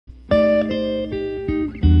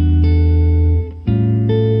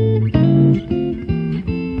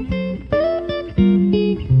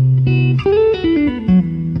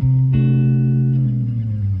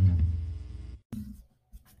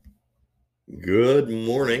Good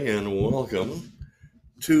morning and welcome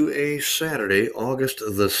to a Saturday, August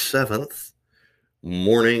the 7th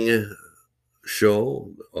morning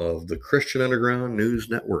show of the Christian Underground News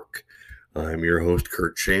Network. I'm your host,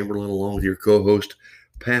 Kurt Chamberlain, along with your co-host,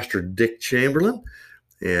 Pastor Dick Chamberlain,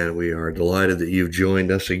 and we are delighted that you've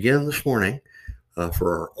joined us again this morning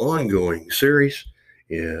for our ongoing series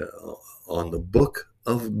on the book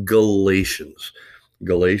of Galatians.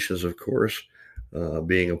 Galatians, of course,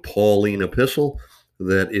 being a Pauline epistle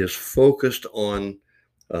that is focused on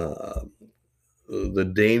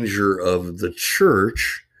the danger of the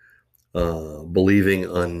church believing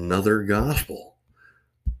another gospel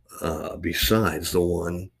besides the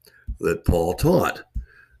one that Paul taught,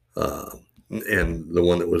 and the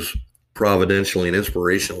one that was providentially and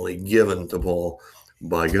inspirationally given to Paul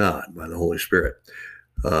by God, by the Holy Spirit.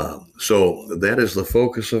 So that is the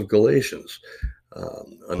focus of Galatians,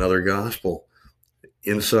 another gospel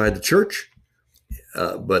inside the church,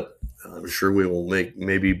 but I'm sure we will make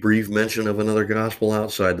maybe brief mention of another gospel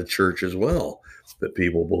outside the church as well that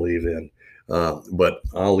people believe in. But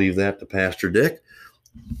I'll leave that to Pastor Dick.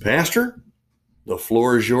 Pastor, the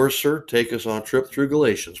floor is yours, sir. Take us on a trip through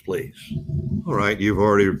Galatians, please. All right, you've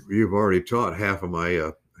already taught half of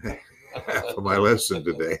my lesson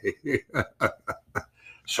today.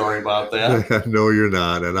 Sorry about that. No, you're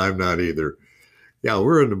not, and I'm not either. Yeah,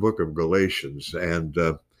 we're in the book of Galatians, and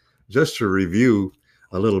just to review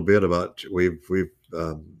a little bit about, we've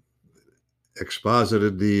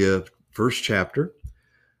exposited the first chapter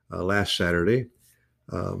last Saturday.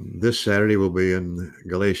 This Saturday will be in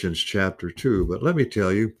Galatians chapter 2, but let me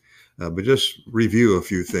tell you, but just review a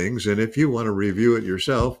few things, and if you want to review it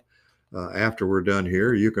yourself after we're done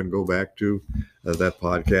here, you can go back to that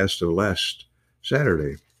podcast of last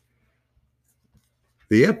Saturday.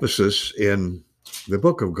 The emphasis in the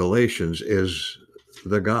book of Galatians is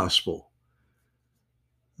the gospel.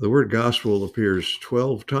 The word gospel appears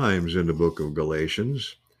 12 times in the book of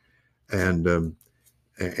Galatians, and the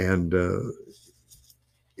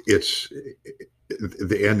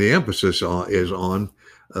emphasis is on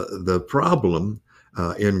the problem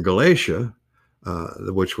in Galatia,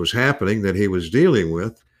 which was happening, that he was dealing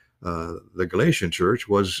with. The Galatian church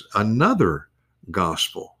was another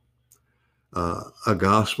gospel, a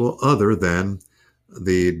gospel other than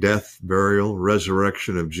the death, burial,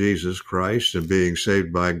 resurrection of Jesus Christ, and being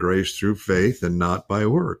saved by grace through faith and not by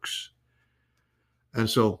works. And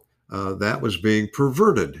so that was being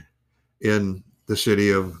perverted in the city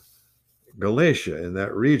of Galatia, in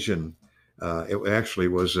that region. It actually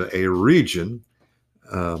was a region,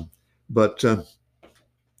 but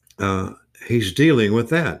he's dealing with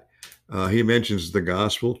that. He mentions the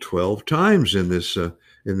gospel 12 times in this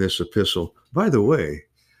epistle. By the way,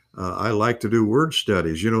 I like to do word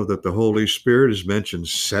studies. You know that the Holy Spirit is mentioned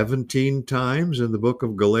 17 times in the book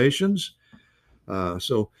of Galatians.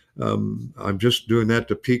 So I'm just doing that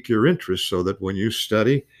to pique your interest, so that when you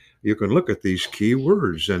study, you can look at these key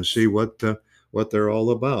words and see what they're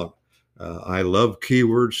all about. I love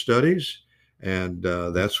keyword studies, and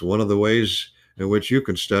that's one of the ways in which you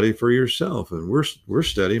can study for yourself. And we're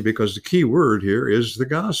studying because the key word here is the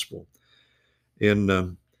gospel.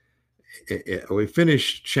 We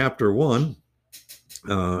finished chapter 1,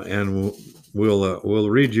 and we'll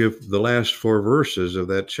read you the last 4 verses of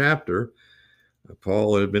that chapter.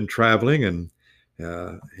 Paul had been traveling, and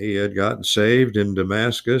he had gotten saved in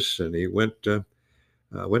Damascus, and he went to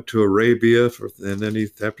Arabia, and then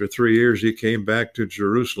after 3 years, he came back to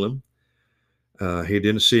Jerusalem. He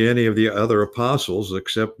didn't see any of the other apostles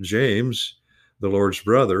except James, the Lord's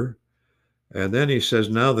brother. And then he says,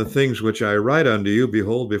 "Now the things which I write unto you,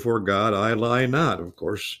 behold, before God, I lie not." Of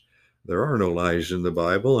course, there are no lies in the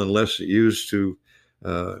Bible unless used to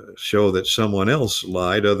show that someone else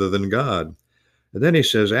lied other than God. And then he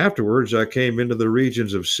says, "Afterwards I came into the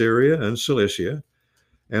regions of Syria and Cilicia,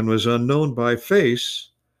 and was unknown by face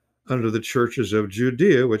unto the churches of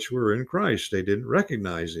Judea, which were in Christ." They didn't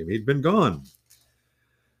recognize him. He'd been gone.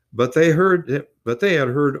 But they had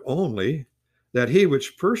heard only that he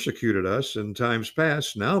which persecuted us in times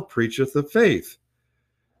past now preacheth the faith,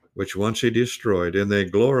 which once he destroyed, and they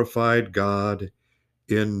glorified God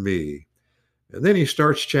in me. And then he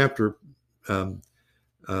starts chapter 2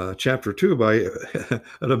 by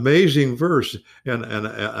an amazing verse, and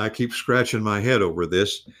I keep scratching my head over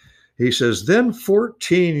this. He says, "Then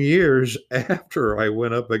 14 years after I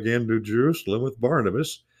went up again to Jerusalem with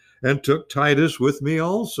Barnabas, and took Titus with me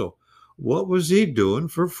also." What was he doing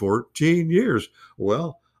for 14 years?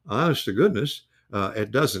 Well, honest to goodness,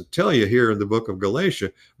 It doesn't tell you here in the book of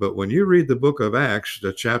Galatia, but when you read the book of Acts,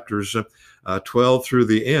 the chapters 12 through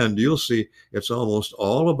the end, you'll see it's almost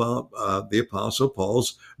all about the Apostle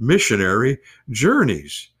Paul's missionary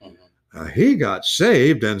journeys. He got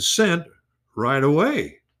saved and sent right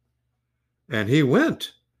away. And he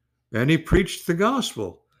went and he preached the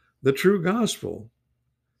gospel, the true gospel.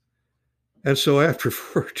 And so after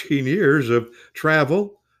 14 years of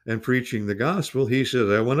travel and preaching the gospel, he says,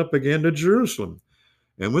 I went up again to Jerusalem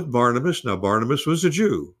and with Barnabas. Now, Barnabas was a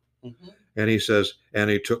Jew. And he says, and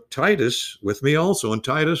he took Titus with me also. And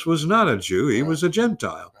Titus was not a Jew. He was a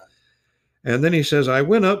Gentile. And then he says, I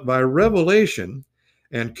went up by revelation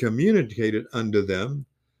and communicated unto them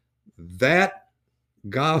that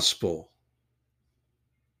gospel.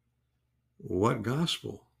 What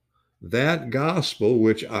gospel? That gospel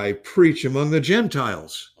which I preach among the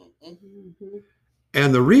Gentiles.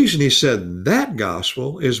 And the reason he said that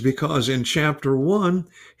gospel is because in chapter 1,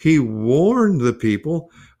 he warned the people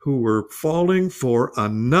who were falling for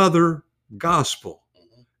another gospel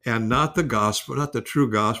and not the gospel, not the true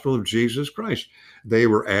gospel of Jesus Christ. They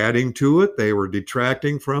were adding to it. They were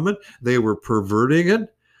detracting from it. They were perverting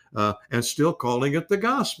it and still calling it the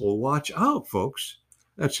gospel. Watch out, folks.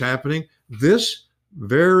 That's happening this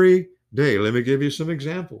very day. Let me give you some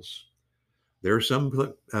examples. There are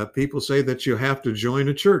some people say that you have to join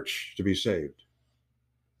a church to be saved.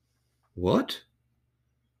 What?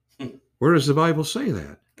 Where does the Bible say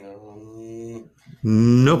that?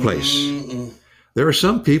 No place. There are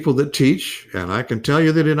some people that teach, and I can tell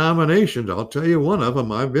you the denominations. I'll tell you one of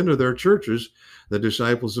them. I've been to their churches. The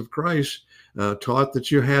Disciples of Christ taught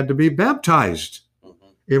that you had to be baptized,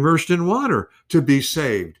 immersed in water to be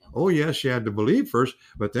saved. Oh, yes, you had to believe first,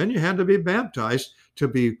 but then you had to be baptized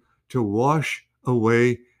to wash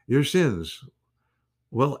away your sins.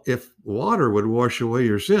 Well, if water would wash away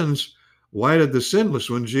your sins, why did the sinless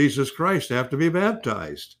one, Jesus Christ, have to be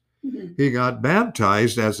baptized? He got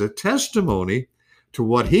baptized as a testimony to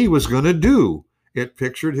what he was going to do. It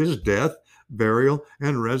pictured his death, burial,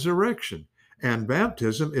 and resurrection. And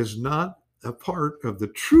baptism is not a part of the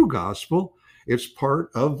true gospel. It's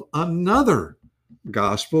part of another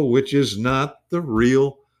gospel, which is not the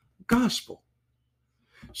real gospel.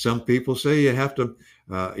 Some people say you have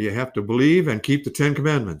to believe and keep the 10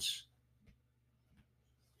 Commandments.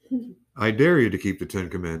 I dare you to keep the 10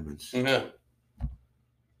 Commandments. Yeah.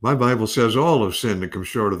 My Bible says all have sinned and come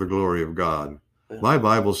short of the glory of God. Yeah. My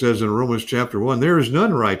Bible says in Romans chapter 1, there is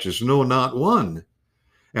none righteous, no, not one.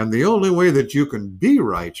 And the only way that you can be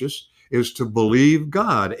righteous is to believe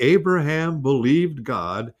God. Abraham believed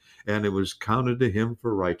God, and it was counted to him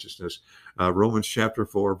for righteousness. Romans chapter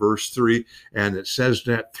 4, verse 3, and it says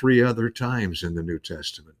that 3 other times in the New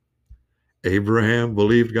Testament. Abraham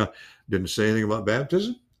believed God. Didn't say anything about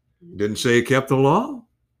baptism. Didn't say he kept the law.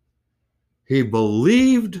 He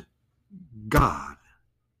believed God.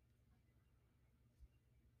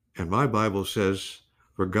 And my Bible says,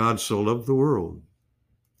 for God so loved the world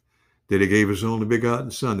that he gave his only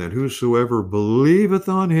begotten Son, that whosoever believeth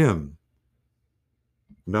on him,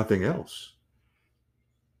 nothing else,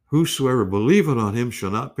 whosoever believeth on him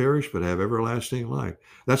shall not perish but have everlasting life.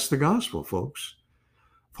 That's the gospel, folks.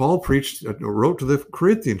 Paul wrote to the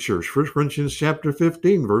Corinthian church, 1 Corinthians chapter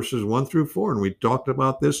 15, verses 1 through 4. And we talked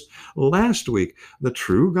about this last week. The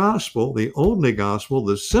true gospel, the only gospel,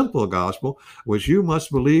 the simple gospel, which you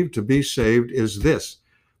must believe to be saved is this: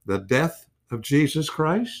 the death of Jesus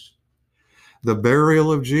Christ, the burial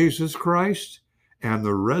of Jesus Christ, and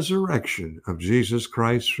the resurrection of Jesus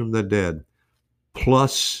Christ from the dead,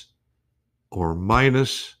 plus or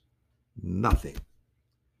minus nothing.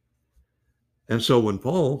 And so when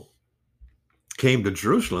Paul came to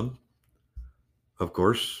Jerusalem, of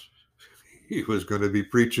course, he was going to be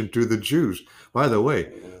preaching to the Jews. By the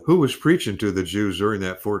way, who was preaching to the Jews during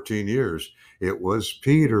that 14 years? It was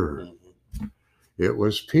Peter. It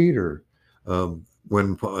was Peter.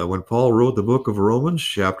 When Paul wrote the book of Romans,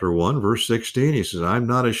 chapter 1, verse 16, he says, I'm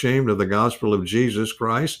not ashamed of the gospel of Jesus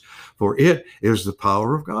Christ, for it is the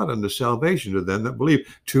power of God unto salvation to them that believe,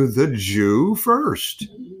 to the Jew first.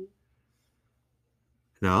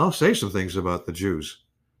 Now, I'll say some things about the Jews,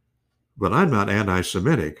 but I'm not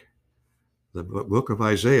anti-Semitic. The book of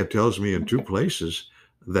Isaiah tells me in 2 places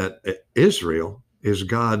that Israel is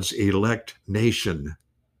God's elect nation,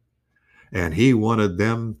 and he wanted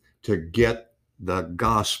them to get the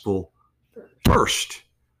gospel first.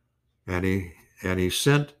 And he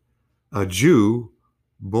sent a Jew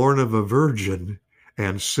born of a virgin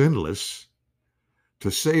and sinless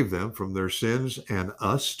to save them from their sins, and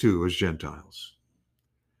us too as Gentiles.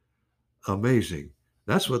 Amazing.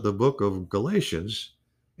 That's what the book of Galatians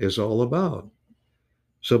is all about.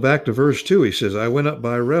 So back to verse 2, he says, I went up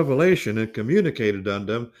by revelation and communicated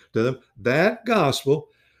unto them that gospel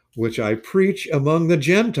which I preach among the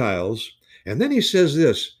Gentiles. And then he says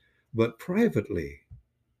this, but privately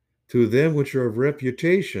to them which are of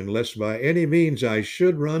reputation, lest by any means I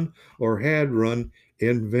should run or had run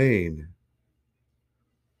in vain.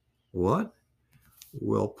 What?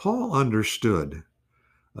 Well, Paul understood.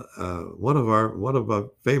 One of our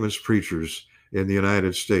famous preachers in the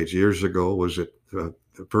United States years ago was at the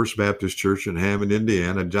First Baptist Church in Hammond,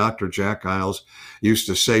 Indiana. Dr. Jack Hiles used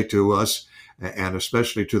to say to us, and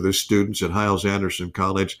especially to the students at Hiles Anderson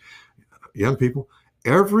College, young people,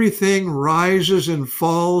 everything rises and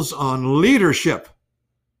falls on leadership.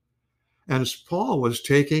 And Paul was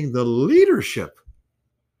taking the leadership,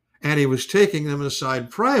 and he was taking them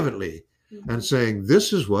aside privately and saying,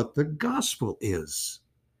 this is what the gospel is.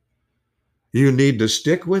 You need to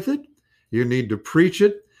stick with it. You need to preach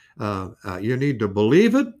it. You need to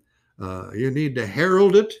believe it. You need to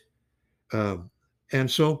herald it. And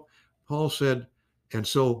so Paul said, and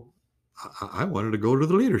so I wanted to go to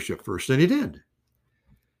the leadership first, and he did.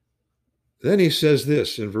 Then he says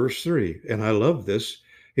this in verse 3, and I love this.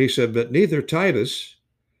 He said, but neither Titus,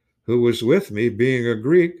 who was with me, being a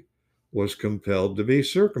Greek, was compelled to be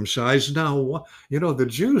circumcised. Now, the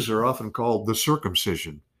Jews are often called the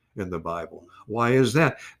circumcision in the Bible. Why is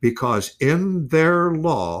that? Because in their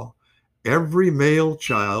law, every male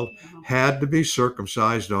child had to be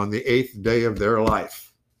circumcised on the 8th day of their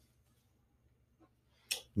life.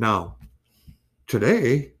 Now,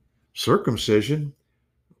 today, circumcision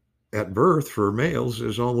at birth for males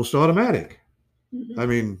is almost automatic. I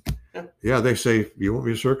mean, yeah, they say, you want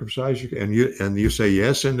me to circumcise you? And you say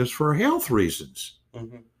yes, and it's for health reasons.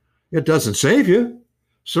 It doesn't save you.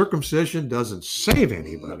 Circumcision doesn't save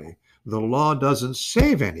anybody. The law doesn't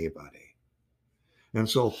save anybody. And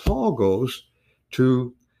so Paul goes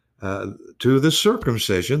to the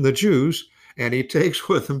circumcision, the Jews, and he takes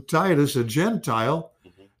with him Titus, a Gentile,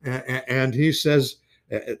 and he says,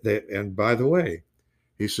 and by the way,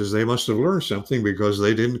 he says they must have learned something because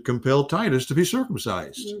they didn't compel Titus to be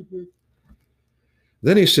circumcised.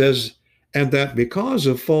 Then he says, and that because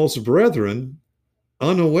of false brethren,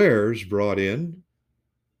 unawares brought in.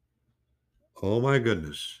 Oh my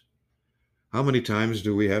goodness. How many times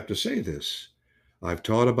do we have to say this? I've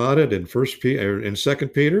taught about it in 2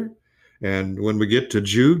 Peter, and when we get to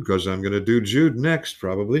Jude, because I'm going to do Jude next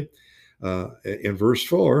probably, in verse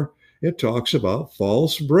 4, it talks about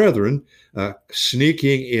false brethren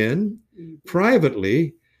sneaking in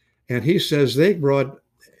privately, and he says they brought,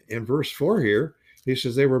 in verse 4 here, he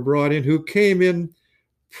says they were brought in who came in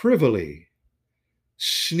privily,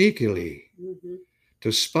 sneakily,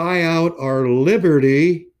 to spy out our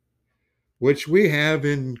liberty, which we have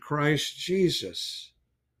in Christ Jesus,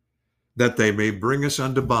 that they may bring us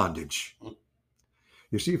unto bondage.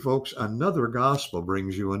 You see, folks, another gospel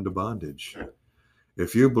brings you into bondage.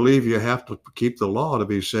 If you believe you have to keep the law to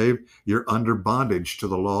be saved, you're under bondage to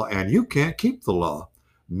the law, and you can't keep the law.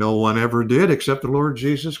 No one ever did except the Lord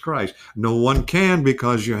Jesus Christ. No one can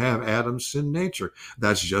because you have Adam's sin nature.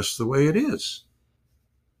 That's just the way it is.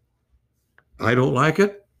 I don't like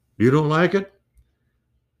it. You don't like it.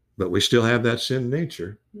 But we still have that sin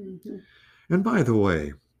nature. And by the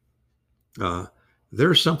way,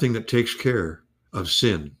 there's something that takes care of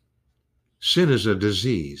sin. Sin is a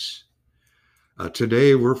disease.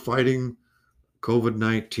 Today we're fighting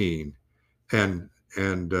COVID-19, and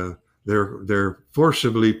they're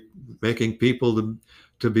forcibly making people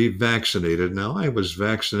to be vaccinated. Now, I was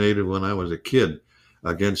vaccinated when I was a kid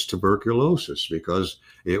against tuberculosis because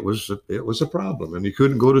it was a problem, and you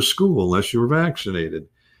couldn't go to school unless you were vaccinated.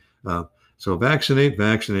 So vaccinate.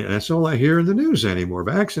 That's all I hear in the news anymore.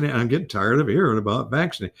 Vaccinate. I'm getting tired of hearing about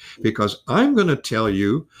vaccinate because I'm going to tell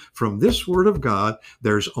you from this word of God,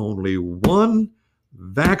 there's only one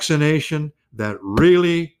vaccination that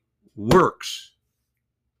really works.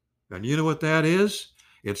 And you know what that is?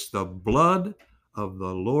 It's the blood of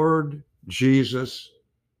the Lord Jesus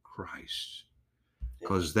Christ,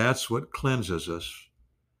 because that's what cleanses us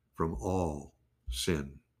from all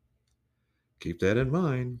sin. Keep that in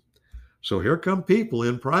mind. So here come people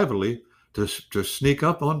in privately to sneak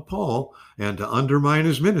up on Paul and to undermine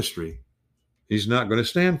his ministry. He's not going to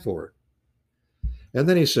stand for it. And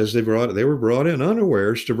then he says they were brought in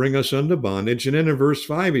unawares to bring us unto bondage. And then in verse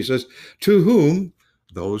 5 he says, to whom,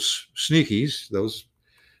 those sneakies, those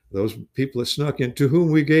people that snuck in, to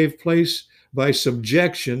whom we gave place by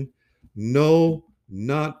subjection, no,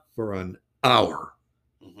 not for an hour.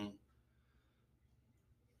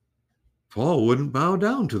 Paul wouldn't bow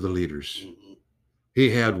down to the leaders.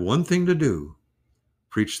 He had one thing to do,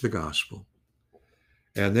 preach the gospel.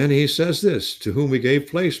 And then he says this, to whom we gave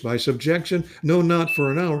place by subjection, no, not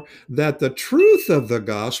for an hour, that the truth of the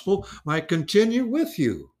gospel might continue with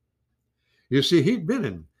you. You see, he'd been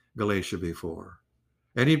in Galatia before,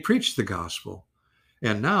 and he preached the gospel.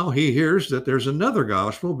 And now he hears that there's another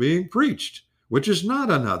gospel being preached, which is not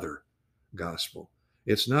another gospel.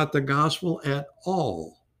 It's not the gospel at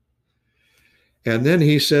all. And then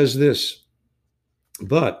he says this,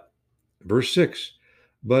 but, verse 6,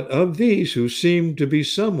 but of these who seemed to be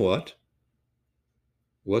somewhat,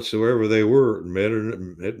 whatsoever they were,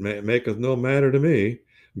 it maketh no matter to me.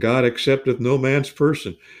 God accepteth no man's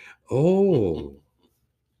person. Oh,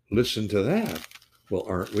 listen to that. Well,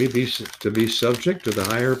 aren't we to be subject to the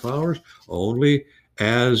higher powers only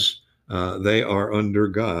as they are under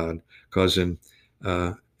God? Because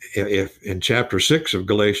if in chapter 6 of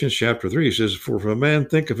Galatians, chapter 3, he says, for if a man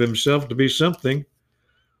think of himself to be something,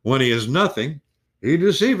 when he is nothing, he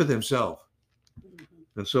deceiveth himself.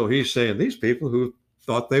 And so he's saying these people who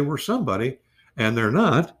thought they were somebody and they're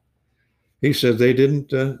not, he says they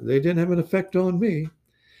didn't have an effect on me.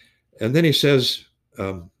 And then he says,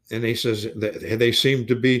 that they seemed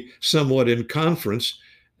to be somewhat in conference.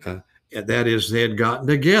 That is, they had gotten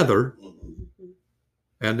together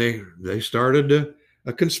and they started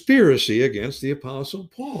a conspiracy against the Apostle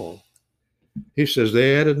Paul. He says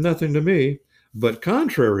they added nothing to me, but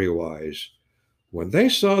contrariwise, when they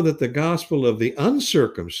saw that the gospel of the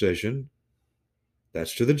uncircumcision,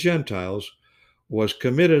 that's to the Gentiles, was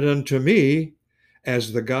committed unto me,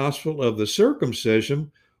 as the gospel of the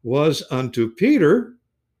circumcision was unto Peter,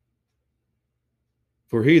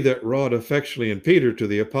 for he that wrought effectually in Peter to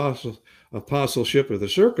the apostleship of the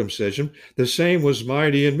circumcision, the same was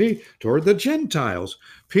mighty in me toward the Gentiles.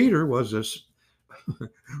 Peter was the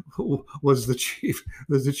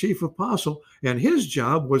chief apostle, and his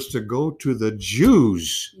job was to go to the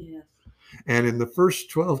Jews. Yes. And in the first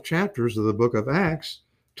 12 chapters of the book of Acts,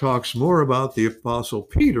 talks more about the apostle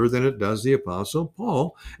Peter than it does the apostle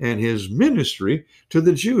Paul and his ministry to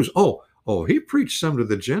the Jews. Oh, he preached some to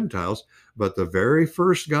the Gentiles, but the very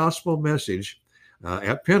first gospel message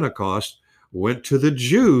at Pentecost went to the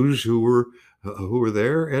Jews who were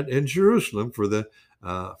there in Jerusalem for the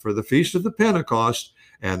feast of the Pentecost,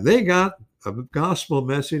 and they got a gospel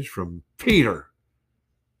message from Peter.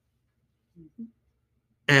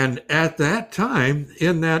 And at that time,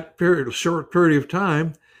 in that short period of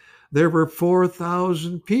time, there were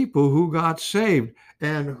 4,000 people who got saved.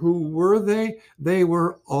 And who were they? They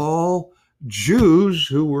were all Jews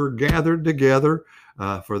who were gathered together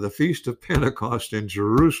for the Feast of Pentecost in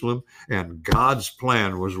Jerusalem, and God's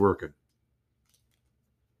plan was working.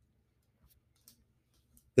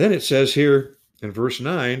 Then it says here in verse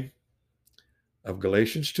 9 of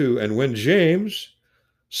Galatians 2, and when James,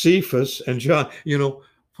 Cephas, and John,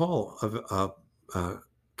 Paul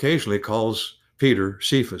occasionally calls Peter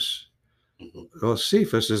Cephas. Well,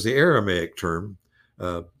 Cephas is the Aramaic term,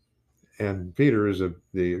 and Peter is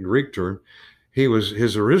the Greek term.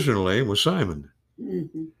 His original name was Simon.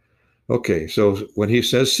 Mm-hmm. Okay, so when he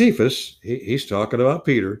says Cephas, he's talking about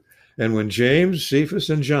Peter. And when James, Cephas,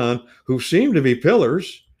 and John, who seemed to be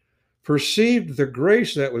pillars, perceived the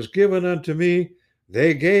grace that was given unto me,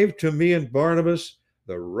 they gave to me and Barnabas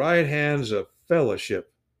the right hands of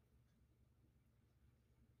fellowship.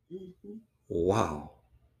 Mm-hmm. Wow.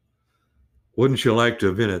 Wouldn't you like to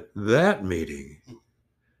have been at that meeting?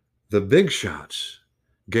 The big shots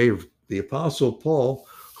gave the Apostle Paul,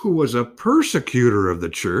 who was a persecutor of the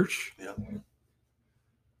church,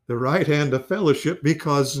 the right hand of fellowship,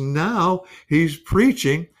 because now he's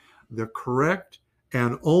preaching the correct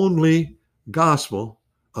and only gospel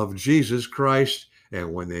of Jesus Christ.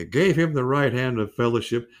 And when they gave him the right hand of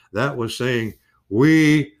fellowship, that was saying,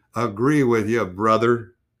 we agree with you,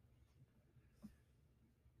 brother.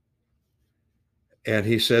 And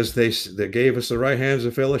he says they gave us the right hands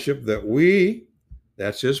of fellowship that we,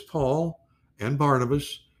 that's just Paul and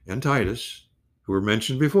Barnabas and Titus, who were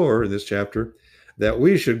mentioned before in this chapter, that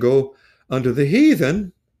we should go unto the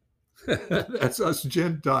heathen, that's us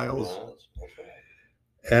Gentiles,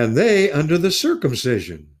 and they unto the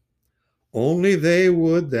circumcision. Only they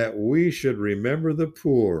would that we should remember the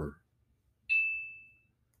poor.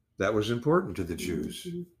 That was important to the Jews.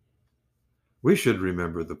 We should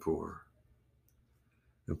remember the poor.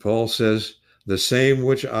 And Paul says, the same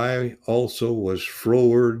which I also was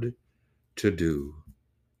froward to do.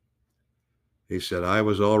 He said, I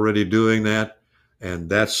was already doing that, and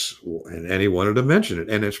he wanted to mention it,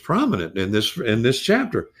 and it's prominent in this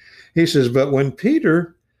chapter. He says, but when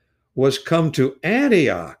Peter was come to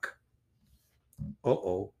Antioch,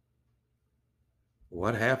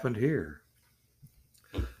 what happened here?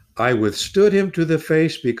 I withstood him to the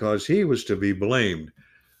face because he was to be blamed.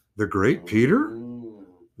 The great Peter,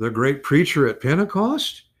 the great preacher at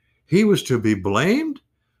Pentecost, he was to be blamed.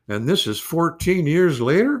 And this is 14 years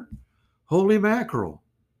later. Holy mackerel.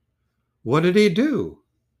 What did he do?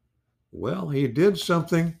 Well, he did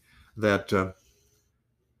something that,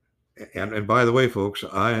 and by the way, folks,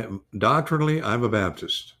 doctrinally, I'm a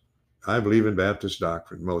Baptist. I believe in Baptist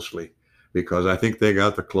doctrine mostly because I think they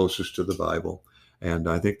got the closest to the Bible. And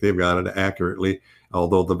I think they've got it accurately,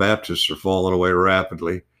 although the Baptists are falling away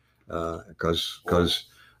rapidly because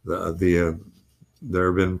there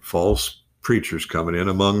have been false preachers coming in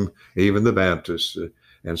among even the Baptists.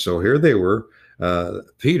 And so here they were.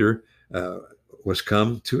 Peter was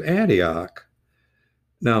come to Antioch.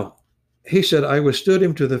 Now, he said, I withstood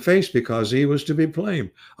him to the face because he was to be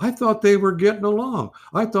blamed. I thought they were getting along.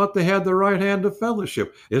 I thought they had the right hand of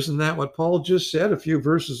fellowship. Isn't that what Paul just said a few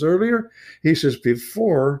verses earlier? He says,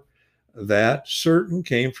 before that certain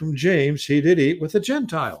came from James, he did eat with the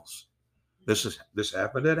Gentiles. This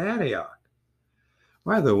happened at Antioch.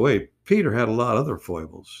 By the way, Peter had a lot of other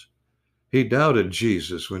foibles. He doubted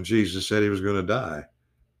Jesus when Jesus said he was going to die.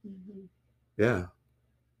 Yeah.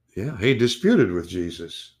 He disputed with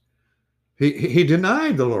Jesus. He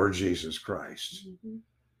denied the Lord Jesus Christ.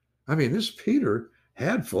 I mean, this Peter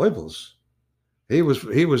had foibles. He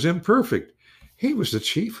was imperfect. He was the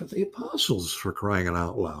chief of the apostles, for crying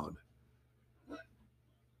out loud.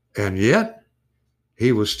 And yet,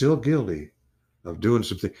 he was still guilty of doing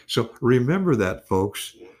something. So remember that,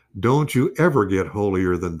 folks. Don't you ever get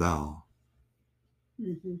holier than thou.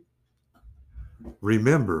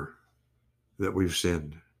 Remember that we've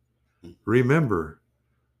sinned. Remember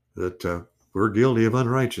that we're guilty of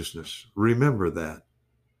unrighteousness. Remember that.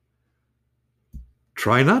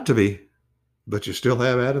 Try not to be, but you still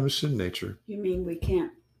have Adam's sin nature. You mean we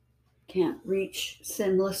can't reach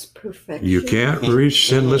sinless perfection? You can't reach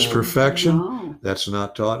sinless perfection. No. That's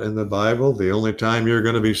not taught in the Bible. The only time you're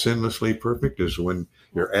going to be sinlessly perfect is when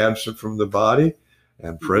you're absent from the body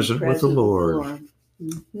and present with the Lord.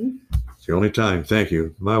 It's the only time. Thank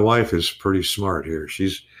you. My wife is pretty smart here.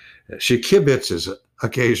 She kibitzes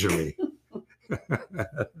occasionally.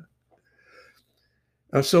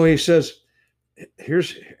 So he says,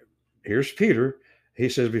 here's Peter. He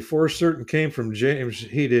says, before certain came from James,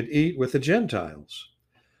 he did eat with the Gentiles.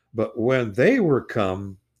 But when they were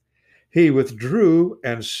come, he withdrew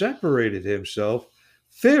and separated himself,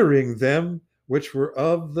 fearing them which were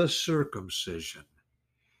of the circumcision.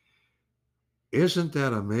 Isn't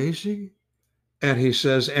that amazing? And he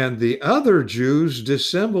says, and the other Jews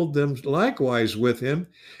dissembled them likewise with him,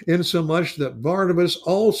 insomuch that Barnabas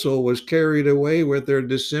also was carried away with their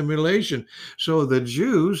dissimulation. So the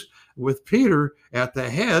Jews, with Peter at the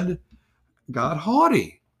head, got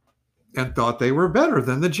haughty and thought they were better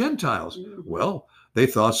than the Gentiles. Well, they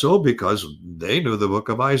thought so because they knew the book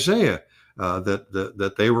of Isaiah,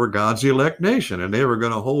 that they were God's elect nation, and they were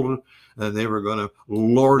going to hold it, and they were going to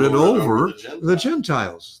lord it over the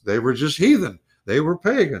Gentiles. They were just heathen. They were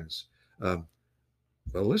pagans. Well,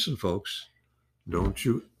 listen, folks, don't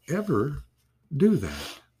you ever do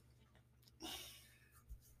that.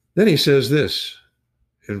 Then he says this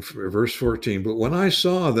in verse 14, but when I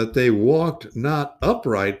saw that they walked not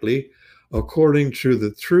uprightly according to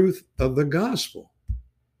the truth of the gospel.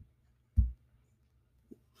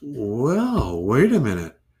 Well, wait a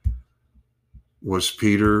minute. Was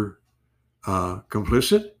Peter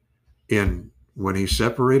complicit in when he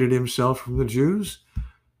separated himself from the Jews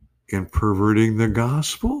in perverting the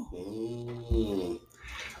gospel?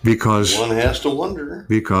 Because one has to wonder.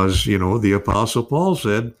 Because, the Apostle Paul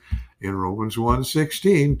said in Romans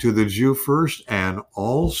 1:16, to the Jew first and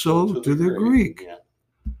also to the Greek. Yeah.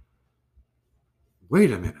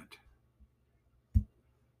 Wait a minute.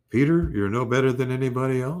 Peter, you're no better than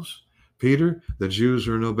anybody else. Peter, the Jews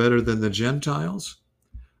are no better than the Gentiles.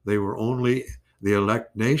 They were only the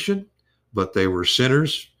elect nation, but they were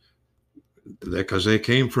sinners because they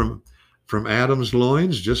came from Adam's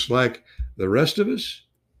loins, just like the rest of us.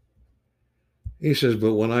 He says,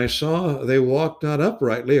 but when I saw they walked not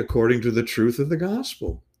uprightly according to the truth of the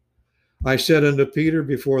gospel, I said unto Peter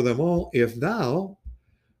before them all, if thou,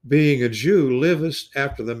 being a Jew, livest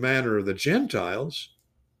after the manner of the Gentiles,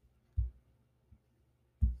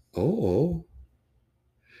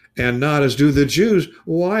 and not as do the Jews,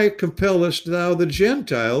 why compellest thou the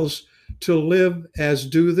Gentiles to live as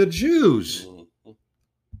do the Jews?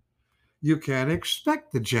 You can't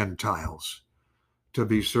expect the Gentiles to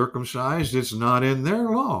be circumcised. It's not in their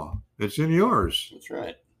law. It's in yours. That's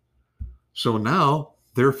right. So now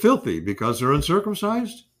they're filthy because they're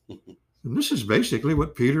uncircumcised. And this is basically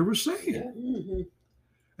what Peter was saying.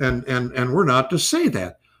 And we're not to say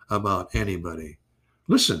that about anybody.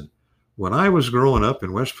 Listen, when I was growing up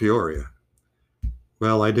in West Peoria,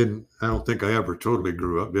 well, I don't think I ever totally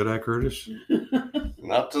grew up, did I, Curtis?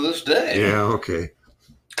 Not to this day. Yeah, okay.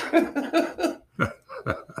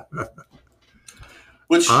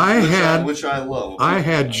 which which I love. I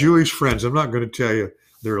had Jewish friends. I'm not going to tell you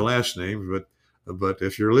their last names, but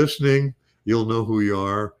if you're listening, you'll know who you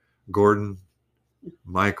are. Gordon,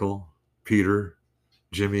 Michael, Peter,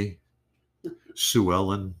 Jimmy, Sue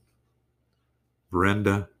Ellen,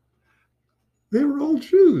 Brenda. They were all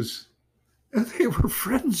Jews, and they were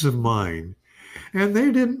friends of mine, and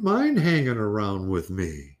they didn't mind hanging around with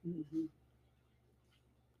me. Mhm.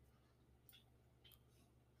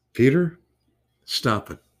 Peter,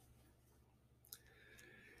 stop it.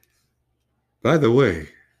 By the way,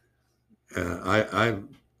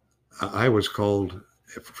 I was called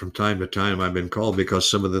from time to time. I've been called because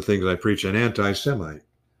some of the things I preach an anti-Semite.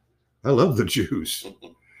 I love the Jews.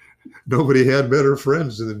 Nobody had better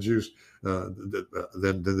friends than the Jews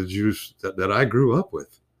than the Jews that I grew up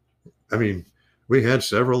with. I mean, we had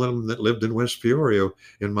several of them that lived in West Peoria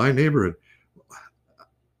in my neighborhood.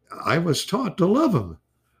 I was taught to love them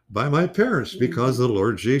by my parents because the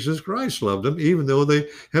Lord Jesus Christ loved them, even though they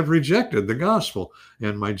have rejected the gospel.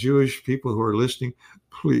 And my Jewish people who are listening,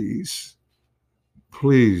 please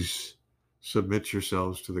submit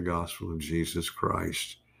yourselves to the gospel of Jesus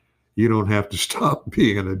Christ. You don't have to stop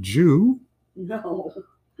being a Jew. No.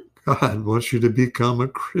 God wants you to become a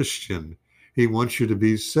Christian. He wants you to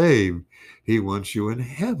be saved. He wants you in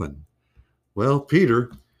heaven. Well,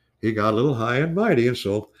 Peter, he got a little high and mighty, and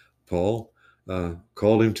so Paul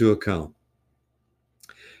called him to account.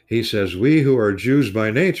 He says, we who are Jews by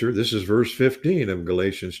nature, this is verse 15 of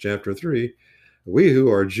Galatians chapter 3, we who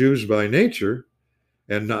are Jews by nature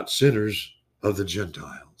and not sinners of the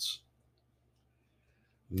Gentiles,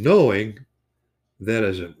 knowing that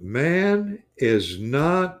as a man is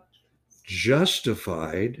not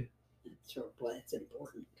justified. That's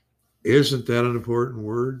important. Isn't that an important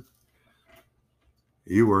word?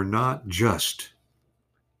 You are not just,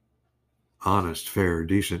 honest, fair,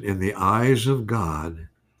 decent in the eyes of God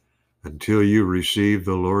until you receive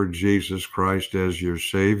the Lord Jesus Christ as your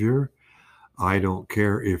Savior. I don't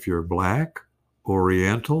care if you're black,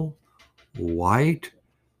 Oriental, white,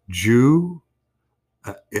 Jew.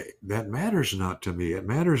 That matters not to me. It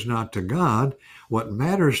matters not to God. What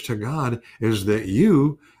matters to God is that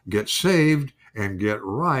you get saved and get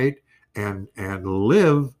right and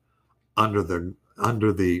live under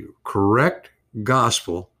the correct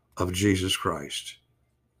gospel of Jesus Christ.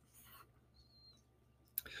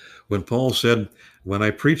 When Paul said, when I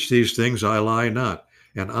preach these things, I lie not.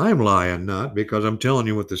 And I'm lying not because I'm telling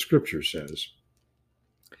you what the scripture says.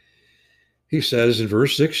 He says in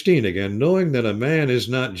verse 16 again, knowing that a man is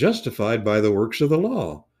not justified by the works of the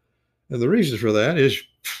law. And the reason for that is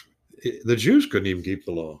the Jews couldn't even keep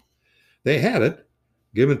the law. They had it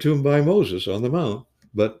given to them by Moses on the mount,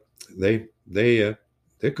 but they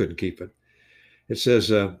couldn't keep it. It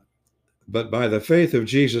says, but by the faith of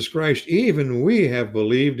Jesus Christ, even we have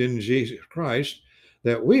believed in Jesus Christ,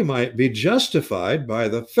 that we might be justified by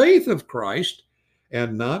the faith of Christ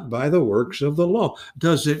and not by the works of the law.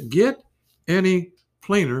 Does it get any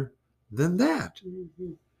plainer than that?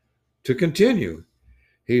 Mm-hmm. To continue,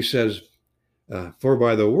 he says, for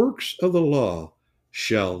by the works of the law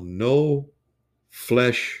shall no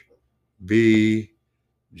flesh be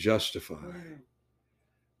justified. Wow.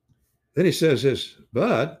 Then he says this,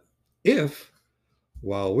 but if,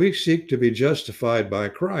 while we seek to be justified by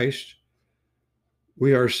Christ,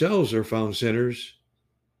 we ourselves are found sinners,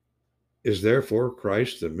 is therefore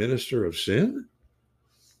Christ the minister of sin?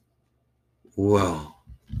 Well,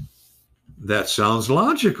 that sounds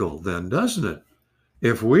logical then, doesn't it?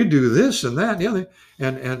 If we do this and that and the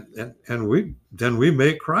other, and we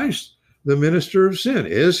make Christ the minister of sin.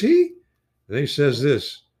 Is he? And he says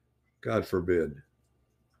this, God forbid.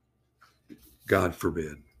 God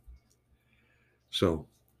forbid. So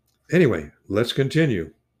anyway, let's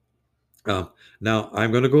continue. Now,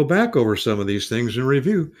 I'm going to go back over some of these things in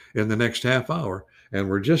review in the next half hour, and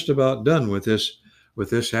we're just about done with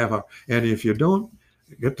this half hour. And if you don't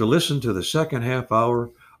get to listen to the second half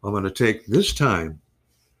hour, I'm going to take this time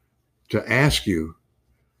to ask you,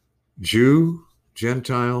 Jew,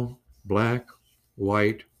 Gentile, black,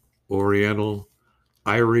 white, Oriental,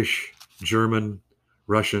 Irish, German,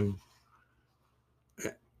 Russian,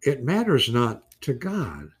 it matters not to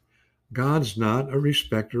God. God's not a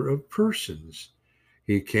respecter of persons.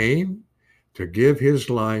 He came to give his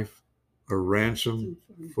life a ransom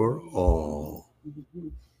for all. Mm-hmm.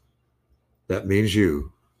 That means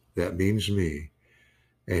you. That means me.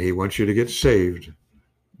 And he wants you to get saved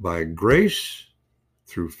by grace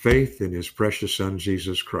through faith in his precious Son,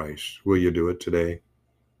 Jesus Christ. Will you do it today?